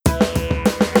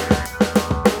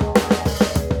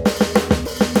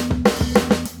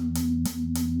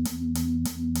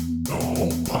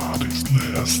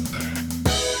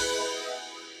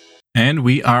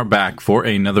we are back for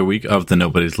another week of the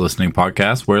Nobody's Listening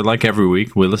podcast, where, like every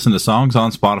week, we listen to songs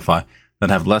on Spotify that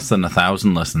have less than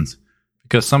 1,000 listens,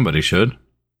 because somebody should.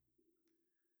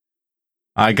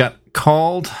 I got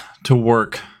called to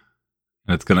work,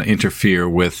 and it's going to interfere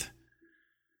with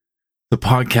the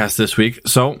podcast this week,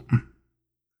 so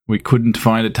we couldn't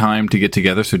find a time to get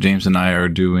together, so James and I are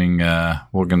doing, we're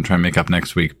going to try and make up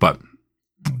next week, but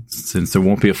since there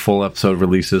won't be a full episode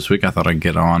release this week, I thought I'd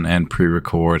get on and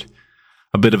pre-record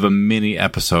a bit of a mini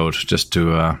episode just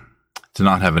to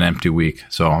not have an empty week.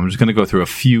 So I'm just going to go through a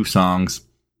few songs,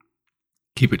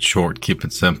 keep it short, keep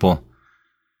it simple,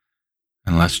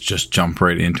 and let's just jump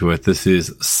right into it. This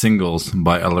is Singles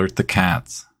by Alert the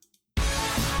Cats.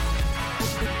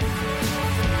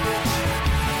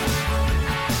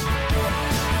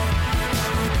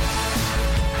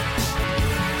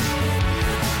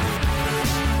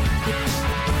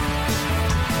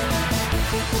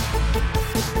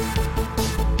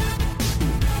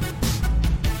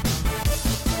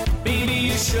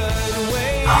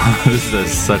 This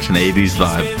is such an 80s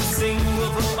vibe.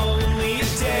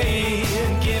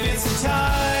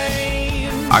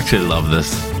 I actually love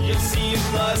this.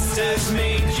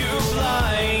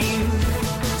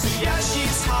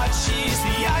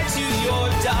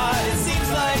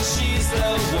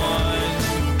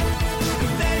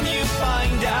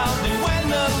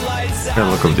 Gotta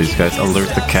look up these guys.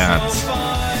 Alert the Cats.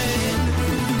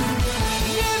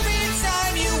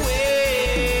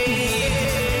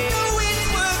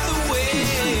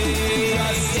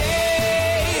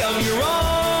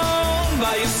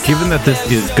 Given that this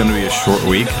is going to be a short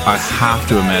week, I have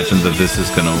to imagine that this is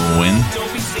going to win.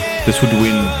 This would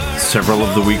win several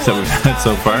of the weeks that we've had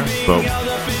so far. So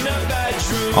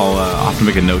I'll have to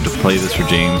make a note to play this for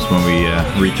James when we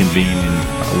reconvene in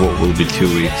what will be 2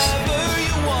 weeks.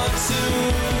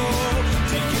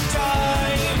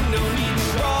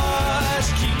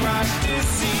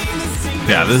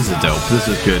 Yeah, this is dope. This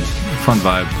is good. Fun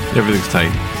vibe. Everything's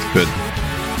tight. It's good.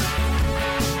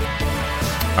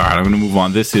 Alright, I'm going to move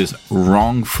on. This is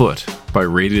Wrong Foot by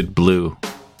Rated Blue.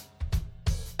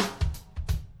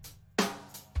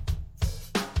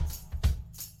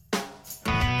 A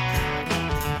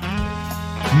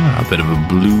bit of a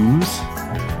blues.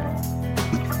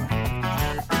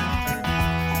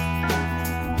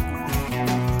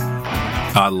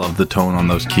 I love the tone on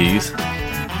those keys.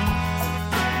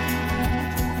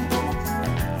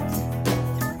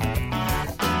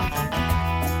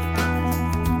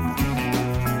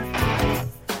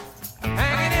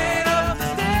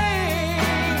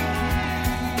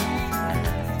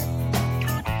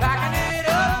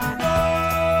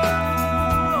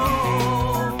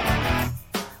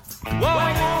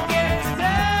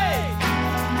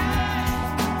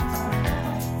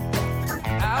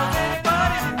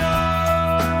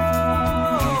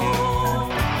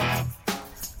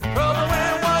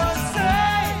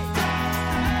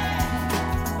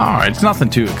 Alright, it's nothing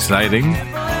too exciting.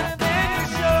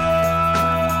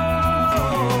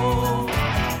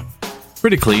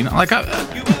 Pretty clean. Like,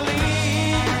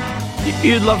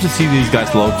 you'd love to see these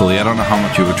guys locally. I don't know how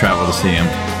much you would travel to see them.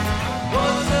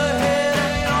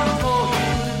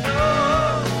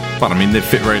 But I mean, they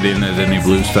fit right in at any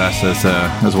blues fest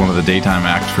as one of the daytime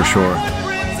acts for sure.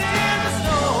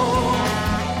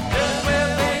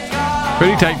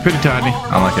 Pretty tight, pretty tiny.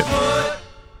 I like it.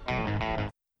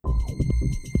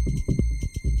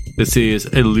 This is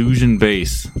Illusion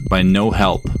Bass by No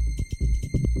Help.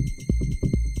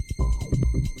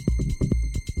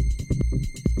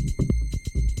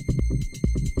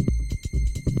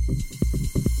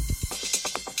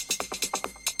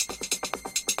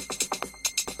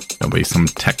 There'll be some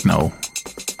techno.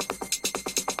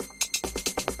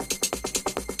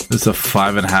 This is a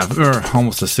 5.5 or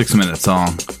almost a 6-minute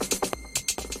song.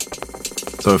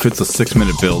 So if it's a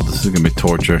 6-minute build, this is gonna be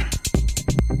torture.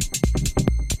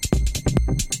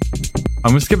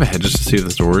 I'm gonna skip ahead just to see if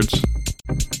there's words.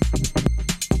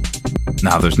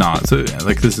 No, there's not. So,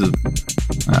 like, this is...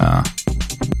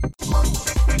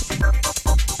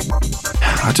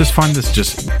 I just find this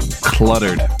just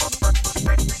cluttered.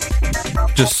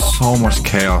 Just so much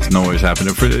chaos, noise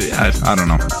happening. I don't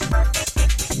know.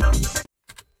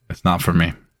 It's not for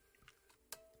me.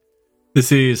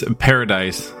 This is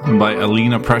Paradise by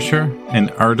Alina Pressure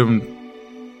and Artem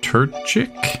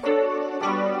Turchik.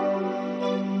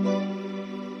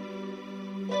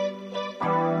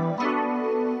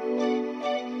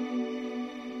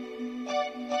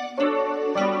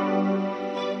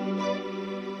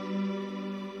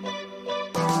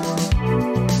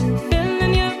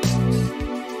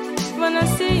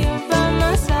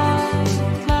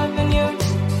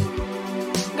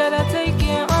 Gotta take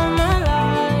it on my life.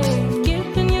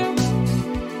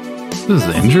 This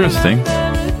is interesting.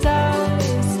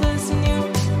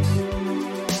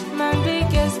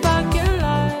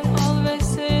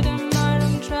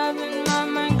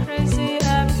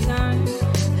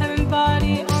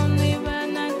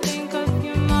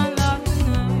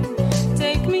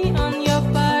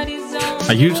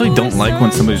 I usually don't like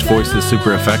when somebody's voice is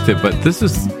super effective, but this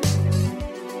is...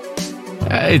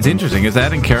 it's interesting. It's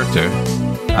adding character.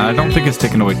 I don't think it's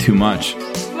taken away too much.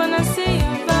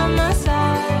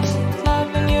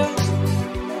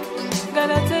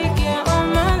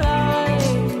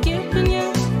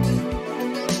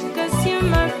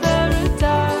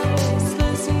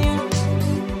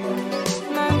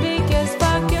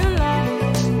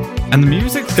 And the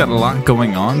music's got a lot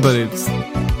going on, but it's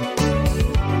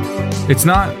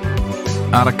not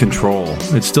out of control.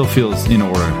 It still feels in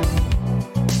order.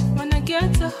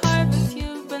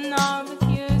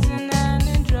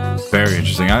 Very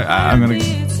interesting. I'm going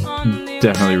to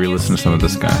definitely re-listen to some of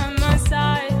this guy. So.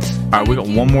 All right, we got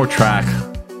one more track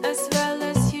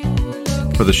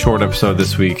for the short episode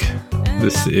this week.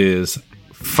 This is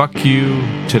Fuck You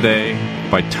Today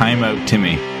by Time Out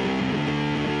Timmy.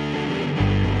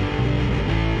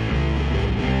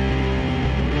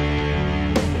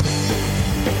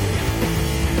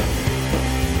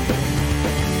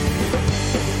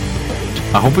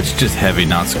 I hope it's just heavy,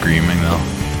 not screaming, though.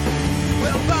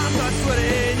 Well, Bob, that's what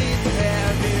it needs to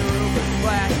have. Room and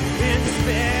flash in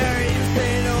despair. You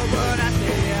say no, but I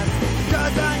say yes.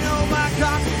 Cause I know my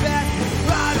cock's back.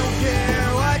 I don't care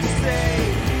what you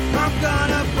say. I'm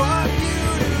gonna fuck you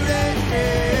today.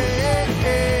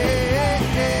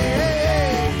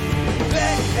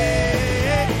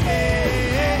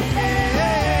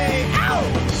 Ow!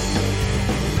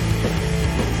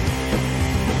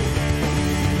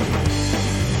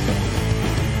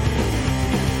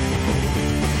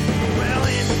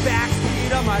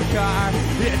 Backseat of my car,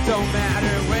 it don't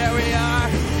matter where we are.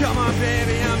 Come on,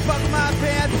 baby, I'm bucking my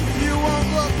pants. You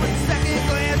won't look with second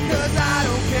glance, cause I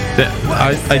don't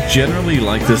care. I generally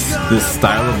like this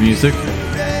style of music,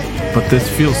 but this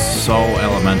feels so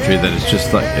elementary that it's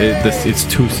just like it's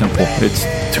too simple. It's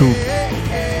too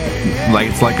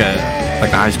it's like a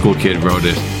high school kid wrote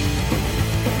it.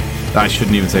 I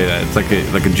shouldn't even say that. It's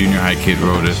like a junior high kid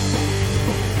wrote it.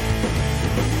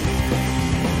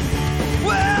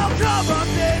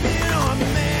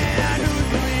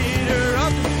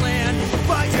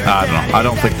 I don't know. I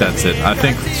don't think that's it. I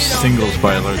think Singles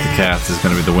by Alert the Cats is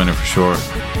going to be the winner for sure.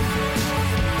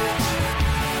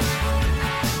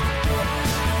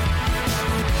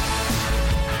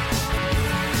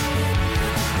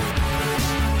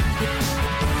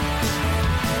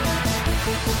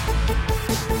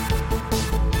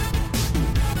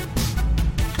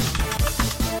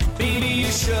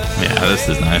 Yeah, this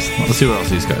is nice. Let's see what else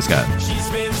these guys got.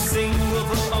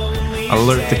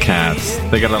 Alert the Cats.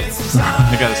 They got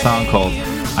a song called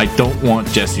I Don't Want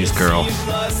Jesse's Girl.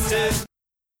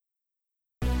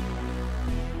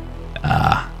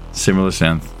 Similar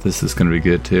synth. This is going to be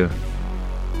good too.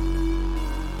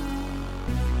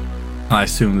 I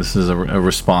assume this is a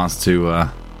response to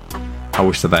I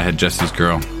wish that I had Jesse's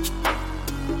Girl.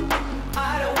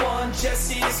 I don't want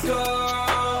Jesse's girl.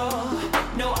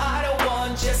 No, I don't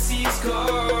want Jesse's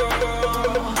girl.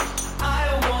 I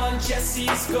don't want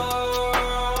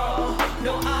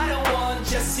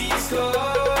Jesse's girl.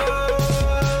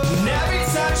 And every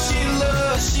time she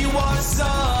looks, she wants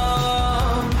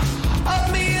some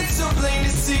of me. It's so plain to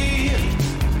see.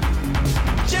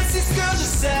 Jesse's girl,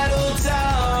 just settle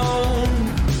down.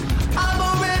 I'm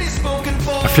already spoken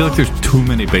for. I feel like there's too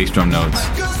many bass drum notes.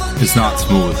 It's not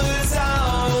smooth.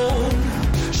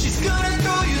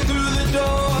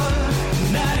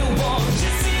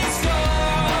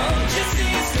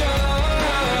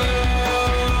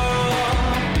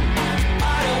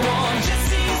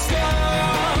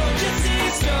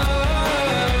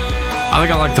 I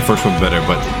think I like the first one better,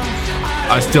 but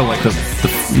I still like the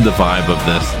vibe of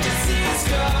this.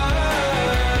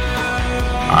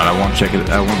 Alright, I want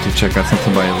to check out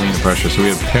something by Alina Pressure. So we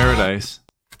have Paradise,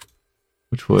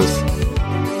 which was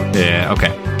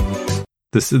okay.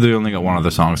 They only got one other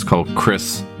song. It's called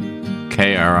Chris,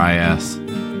 K-R-I-S.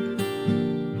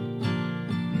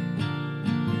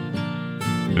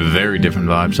 Very different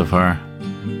vibe so far.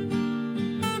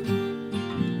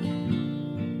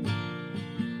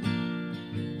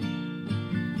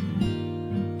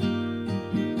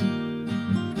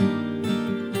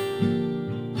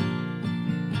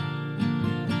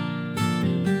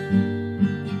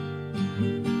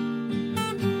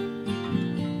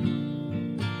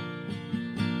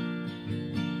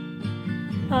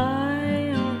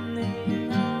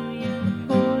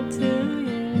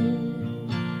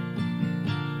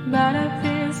 but it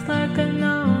feels like I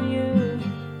know you.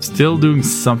 Still doing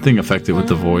something effective with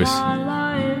the voice,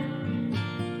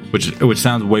 which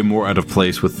sounds way more out of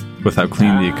place with how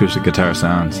clean the acoustic guitar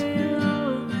sounds.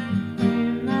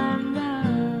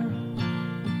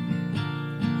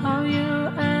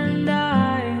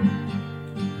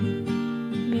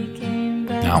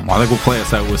 Now, I think we'll play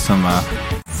us out with some.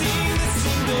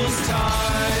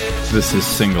 This is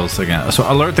Singles again. So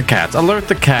alert the cats! Alert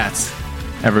the cats!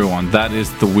 Everyone, that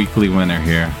is the weekly winner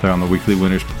here. They're on the weekly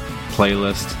winners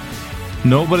playlist.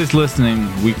 Nobody's listening.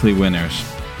 Weekly winners.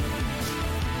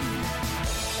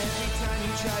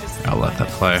 I'll let that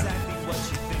play.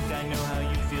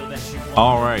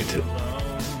 Alright.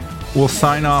 We'll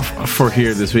sign off for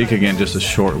here this week. Again, just a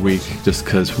short week, just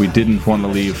because we didn't want to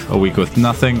leave a week with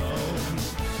nothing.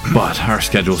 But our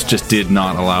schedules just did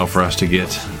not allow for us to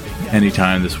get any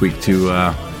time this week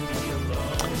to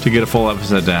get a full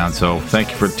episode down. So thank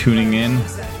you for tuning in.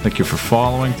 Thank you for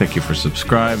following. Thank you for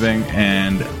subscribing.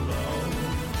 And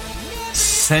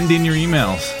send in your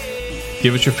emails.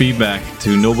 Give us your feedback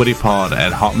to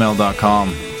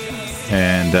nobodypod@hotmail.com.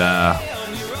 And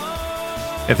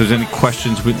if there's any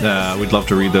questions, we'd love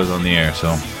to read those on the air.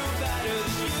 So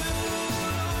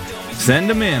send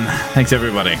them in. Thanks,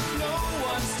 everybody.